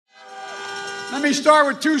Let me start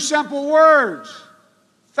with two simple words.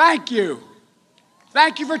 Thank you.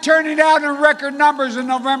 Thank you for turning out in record numbers in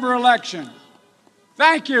November election.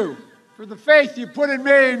 Thank you for the faith you put in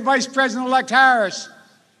me and Vice President-elect Harris.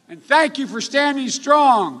 And thank you for standing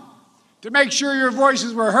strong to make sure your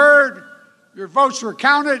voices were heard, your votes were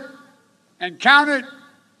counted, and counted,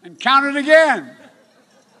 and counted again.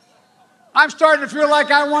 I'm starting to feel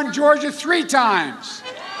like I won Georgia 3 times.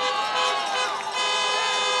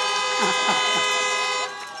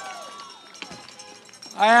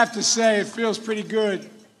 I have to say, it feels pretty good.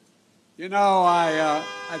 You know, I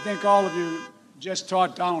think all of you just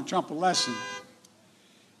taught Donald Trump a lesson.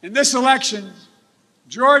 In this election,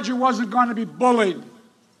 Georgia wasn't going to be bullied.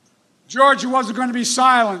 Georgia wasn't going to be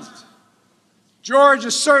silenced.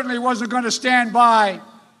 Georgia certainly wasn't going to stand by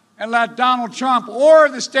and let Donald Trump or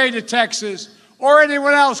the state of Texas or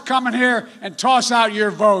anyone else come in here and toss out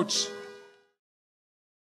your votes.